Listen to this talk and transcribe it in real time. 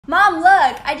Mom,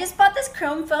 look! I just bought this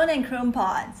Chrome phone and Chrome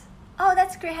pods. Oh,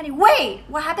 that's great, honey. Wait!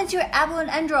 What happened to your Apple and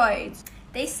Androids?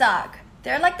 They suck.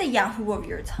 They're like the Yahoo of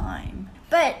your time.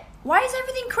 But why is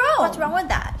everything Chrome? What's wrong with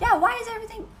that? Yeah, why is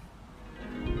everything...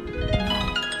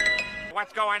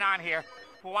 What's going on here?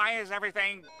 Why is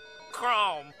everything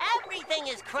Chrome? Everything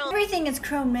is Chrome. Everything is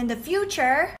Chrome in the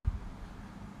future.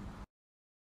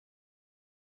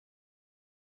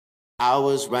 I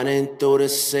was running through the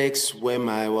 6 with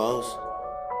my woes.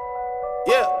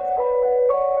 Yeah.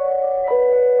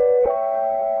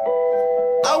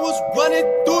 I was running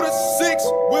through the 6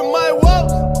 with my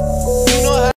woes. You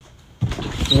know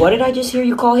how. What did I just hear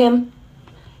you call him?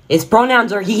 His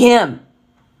pronouns are he, him.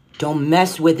 Don't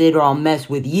mess with it or I'll mess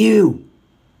with you.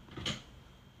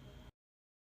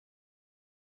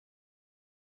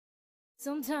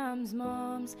 Sometimes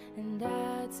moms and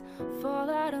dads fall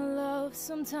out of love,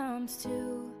 sometimes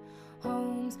two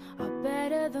homes are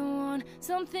better than one.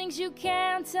 Some things you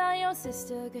can't tell your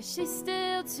sister cause she's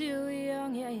still too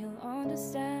young, yeah, you'll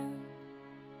understand.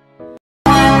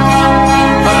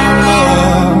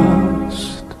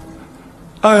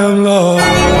 I am lost.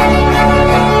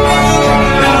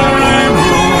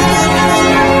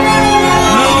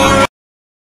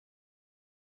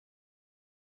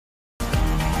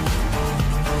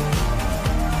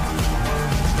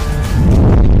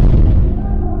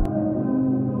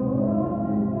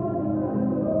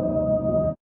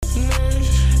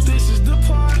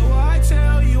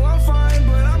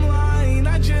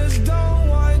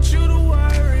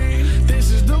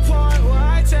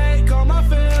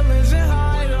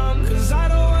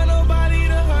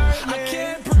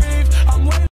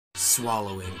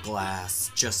 Swallowing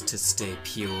glass just to stay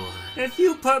pure. If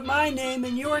you put my name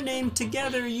and your name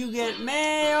together, you get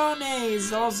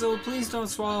mayonnaise. Also, please don't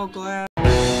swallow glass. I'm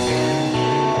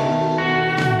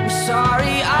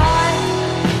sorry, I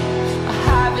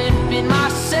haven't been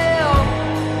myself.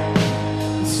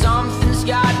 Something's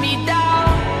got me down.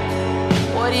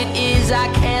 What it is,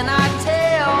 I cannot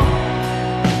tell.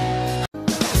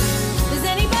 Does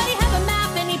anybody have a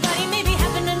map? Anybody maybe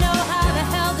happen to know how the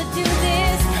hell to do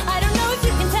this? I don't know if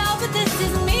you can tell, but this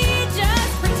is me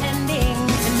just pretending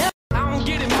to know. I don't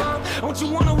get it, Mom. Don't you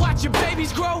wanna watch your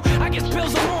babies grow? I guess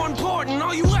pills are more important.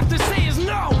 All you have to say is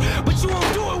no. But you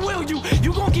won't do it, will you?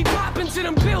 You gon' keep popping till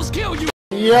them pills kill you.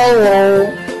 Yo.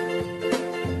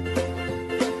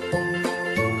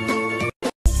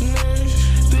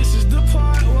 This is the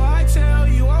part where I tell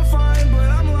you I'm fine, but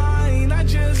I'm lying. I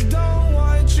just don't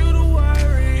want you to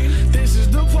worry. This is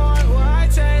the part where I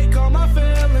take all my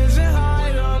feelings and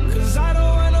hide them, cause I don't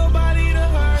want nobody to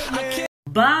hurt me.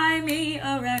 Buy me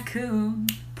a raccoon,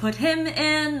 put him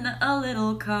in a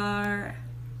little car.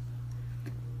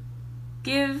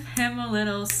 Give him a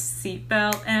little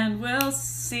seatbelt and we'll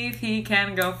see if he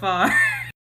can go far.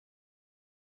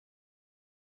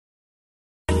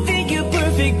 I think you're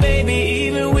perfect, baby,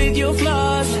 even with your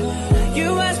flaws.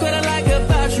 You ask what I like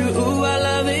about you, ooh, I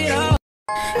love it all.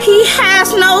 He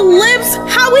has no lips.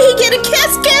 How will he get a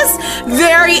kiss?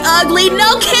 Very ugly.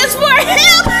 No kiss for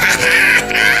him.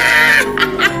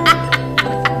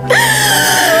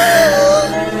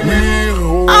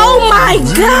 Oh my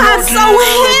God, so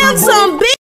handsome,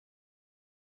 bitch.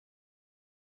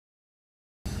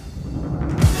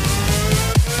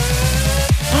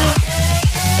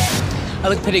 I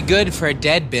look pretty good for a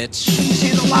dead bitch.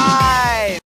 She's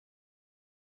alive!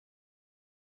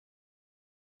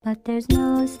 But there's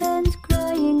no sense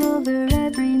crying over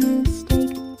every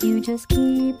mistake. You just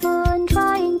keep on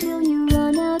trying till you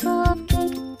run out of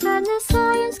cake. And the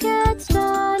science gets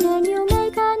done and you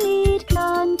make a neat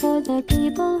gun for the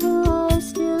people who are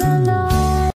still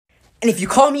alive. And if you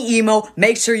call me emo,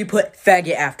 make sure you put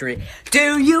faggot after it.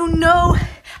 Do you know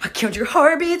I killed your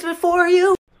heartbeats before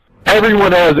you?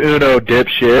 Everyone has Uno,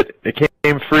 dipshit. It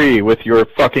came free with your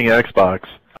fucking Xbox.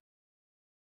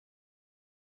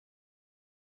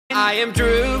 I am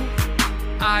Drew,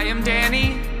 I am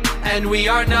Danny, and we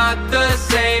are not the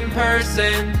same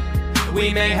person.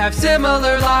 We may have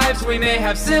similar lives, we may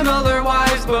have similar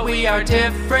wives, but we are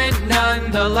different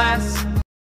nonetheless.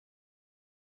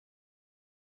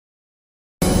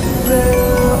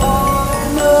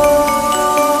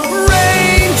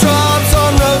 Raindrops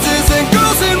on roses and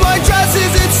girls in white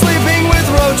dresses. It's sleeping with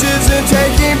roaches and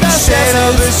taking baths. Shade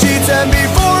of the sheets and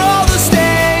before all the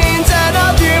stains. And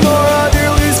a few more of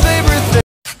your least favorite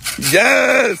things.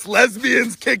 Yes!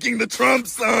 Lesbians kicking the Trump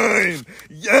sign!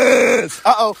 Yes!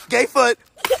 Uh-oh, gay foot.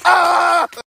 Ah!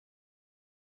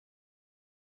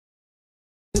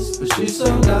 But she's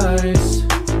so nice.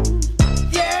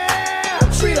 Yeah!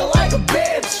 Treat her like a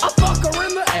bitch. I fuck her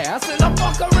in the ass and I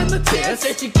fuck her in the tits.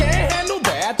 If she can't handle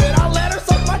that, then I'll let her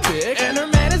suck my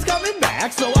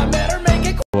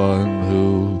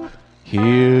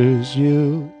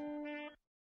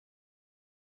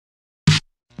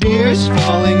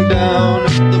falling down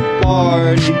at the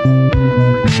party.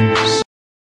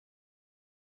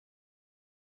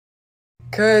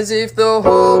 Cause if the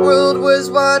whole world was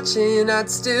watching, I'd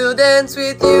still dance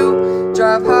with you.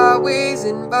 Drive highways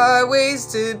and byways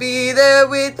to be there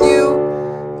with you.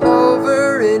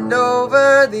 Over and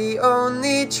over, the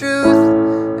only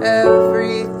truth.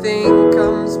 Everything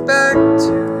comes back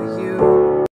to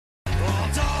you. All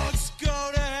dogs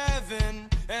go to heaven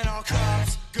and all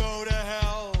cops go to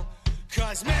hell.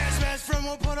 Cause man's best friend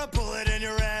will put a bullet in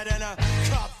your head and a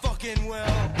cop fucking will.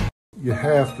 You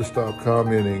have to stop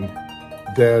commenting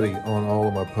daddy on all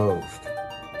of my posts.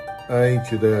 I ain't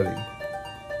your daddy.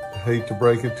 I hate to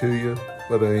break it to you,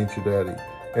 but I ain't your daddy.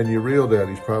 And your real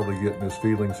daddy's probably getting his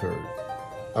feelings hurt.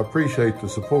 I appreciate the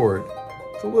support.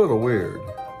 It's a little weird,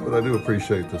 but I do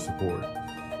appreciate the support.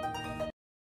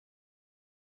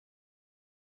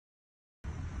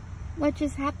 What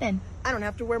just happened? I don't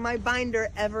have to wear my binder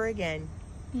ever again.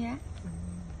 Yeah?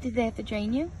 Did they have to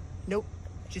drain you? Nope.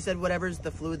 She said whatever's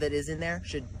the fluid that is in there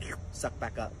should suck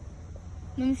back up.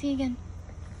 Let me see again.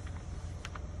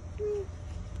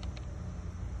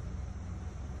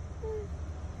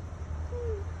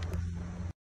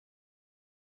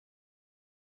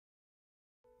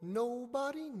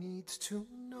 Nobody needs to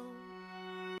know.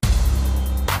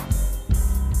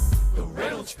 The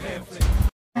Reynolds pamphlet.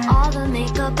 All the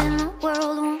makeup in the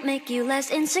world won't make you less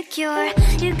insecure.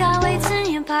 You got weights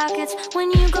in your pockets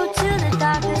when you go to the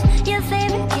doctors. Your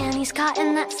favorite candy's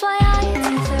cotton, that's why I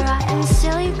teeth are rotten.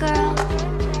 Silly girl,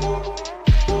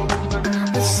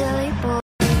 the silly boy.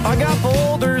 I got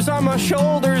boulders on my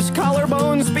shoulders,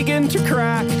 collarbones begin to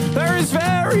crack. There is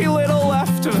very little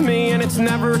left of me and it's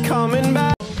never coming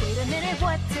back. Wait a minute,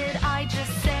 what did I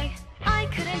just say? I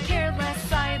couldn't care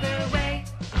less either way.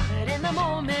 But in the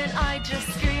moment I just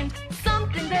screamed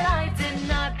something that I did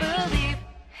not believe.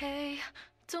 Hey,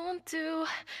 don't do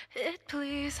it,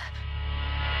 please.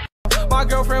 My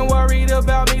girlfriend worried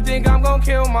about me, think I'm gonna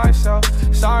kill myself.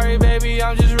 Sorry baby,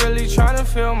 I'm just really trying to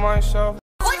feel myself.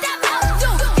 What that mouth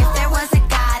do? If there was a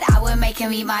God, I would make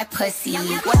him eat my pussy.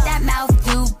 What that mouth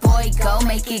do, boy, go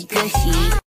make it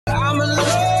gushy. I'm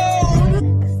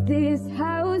alone. This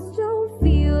house don't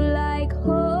feel like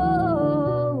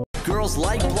home. Girls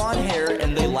like blonde hair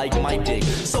and they like my dick.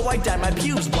 So I dye my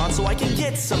pubes blonde so I can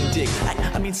get some dick.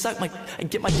 I mean suck my and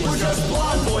get my dick. We're just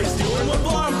blonde boys doing what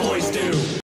blonde boys do.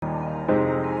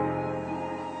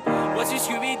 What's your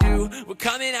Scooby-Doo? We're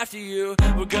coming after you.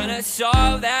 We're gonna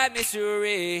solve that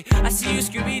mystery. I see you,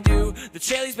 Scooby-Doo. The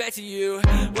trail back to you.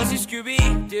 What's your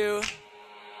Scooby-Doo?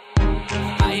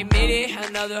 I made it,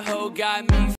 another hoe got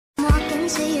me. Walk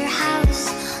into your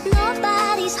house,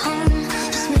 nobody's home.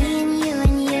 Just me and you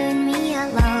and me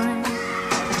alone.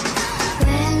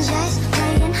 We're just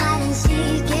playing hide and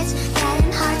seek. It's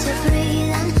getting hard to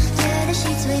breathe under the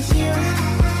sheets with you.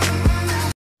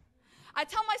 I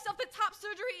tell myself that top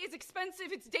surgery is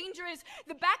expensive, it's dangerous.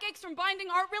 The backaches from binding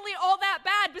aren't really all that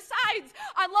bad. Besides,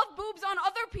 I love boobs on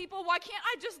other people. Why can't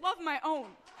I just love my own?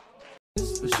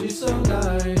 But she's so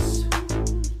nice.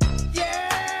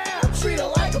 Yeah, treat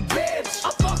her like a bitch.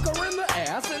 I fuck her in the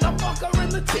ass and I fuck her in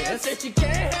the tits. If she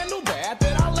can't handle that,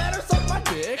 then I let her suck my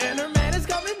dick. And her man is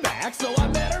coming back, so I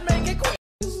better make it quick.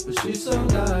 But she's so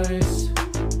nice.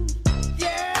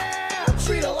 Yeah,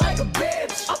 treat her like a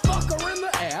bitch. I fuck her in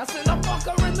the ass and I fuck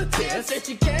her in the tits. If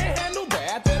she can't handle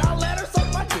that, then I let her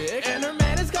suck my dick. And her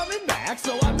man is coming back,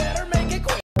 so I better make it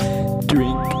quick.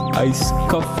 Drink iced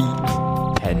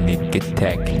coffee, panic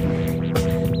attack.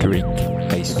 Drink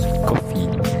iced coffee,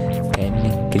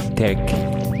 panic attack.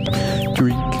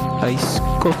 Drink iced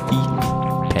coffee,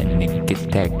 panic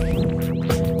attack.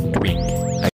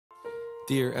 Drink.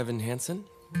 Dear Evan Hansen,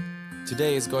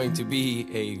 today is going to be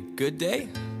a good day.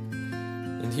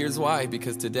 And here's why,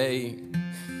 because today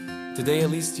at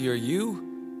least you're you,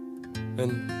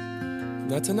 and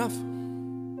that's enough.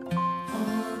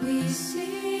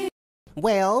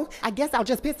 Well, I guess I'll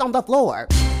just piss on the floor.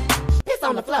 Piss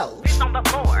on the floor. Piss on the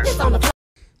floor. Piss on the floor.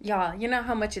 Y'all, you know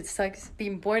how much it sucks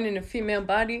being born in a female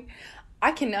body?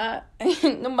 I cannot,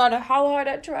 no matter how hard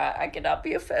I try, I cannot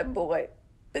be a femme boy.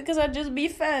 Because I just be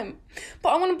femme. But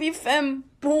I want to be femme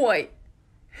boy.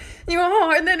 You know how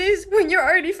hard that is when you're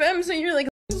already femme, so you're like...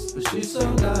 But she's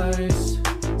so nice.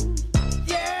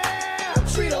 Yeah,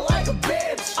 treat her like a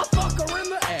bitch. I fuck her in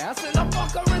the ass and I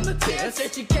fuck her in the tits.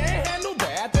 If she can't handle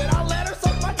that, then I let her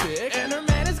suck my dick. And her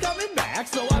man is coming back,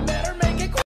 so I better make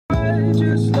it quick. I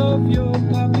just love your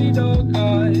puppy dog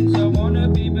eyes. I wanna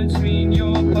be between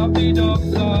your puppy dog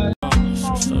thighs.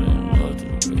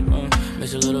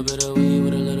 Mix a little bit of weed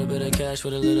with a little bit of cash,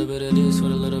 with a little bit of this,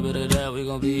 with a little bit of that. We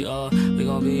gon' be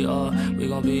we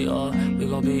gon'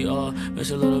 be,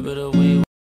 miss a little bit of weed.